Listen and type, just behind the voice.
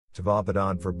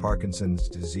Tavapadon for Parkinson's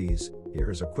disease. Here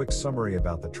is a quick summary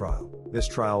about the trial. This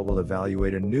trial will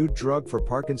evaluate a new drug for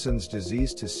Parkinson's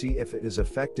disease to see if it is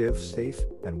effective, safe,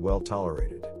 and well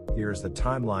tolerated. Here is the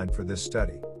timeline for this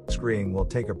study. Screening will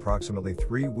take approximately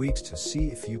 3 weeks to see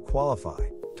if you qualify.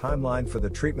 Timeline for the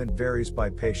treatment varies by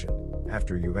patient.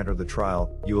 After you enter the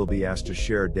trial, you will be asked to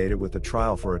share data with the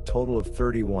trial for a total of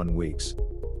 31 weeks.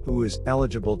 Who is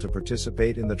eligible to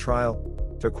participate in the trial?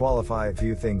 To qualify, a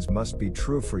few things must be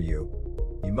true for you.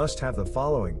 You must have the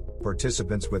following: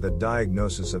 participants with a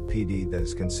diagnosis of PD that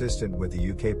is consistent with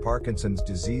the UK Parkinson's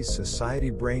Disease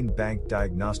Society Brain Bank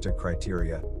diagnostic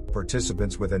criteria,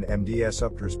 participants with an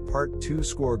MDS-UPDRS Part 2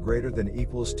 score greater than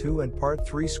equals 2 and Part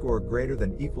 3 score greater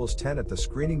than equals 10 at the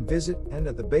screening visit and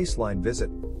at the baseline visit.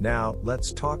 Now,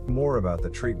 let's talk more about the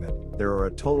treatment. There are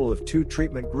a total of 2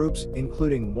 treatment groups,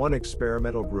 including 1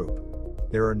 experimental group.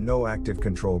 There are no active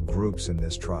control groups in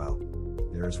this trial.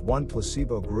 There is 1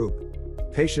 placebo group.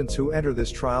 Patients who enter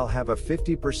this trial have a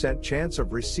 50% chance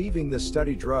of receiving the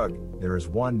study drug. There is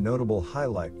 1 notable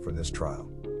highlight for this trial.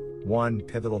 1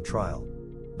 pivotal trial.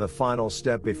 The final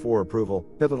step before approval,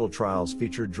 pivotal trials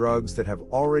feature drugs that have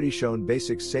already shown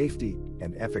basic safety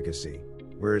and efficacy.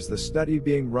 Where is the study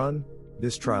being run?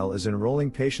 This trial is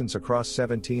enrolling patients across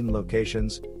 17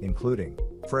 locations, including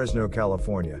Fresno,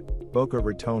 California, Boca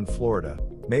Raton, Florida,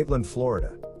 Maitland,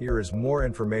 Florida. Here is more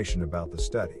information about the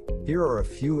study. Here are a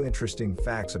few interesting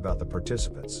facts about the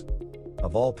participants.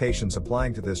 Of all patients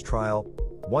applying to this trial,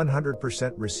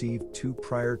 100% received 2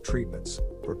 prior treatments.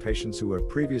 For patients who have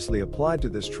previously applied to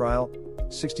this trial,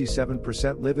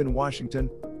 67% live in Washington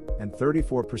and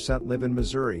 34% live in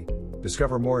Missouri.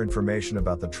 Discover more information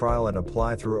about the trial and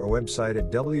apply through our website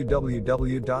at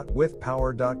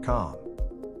www.withpower.com.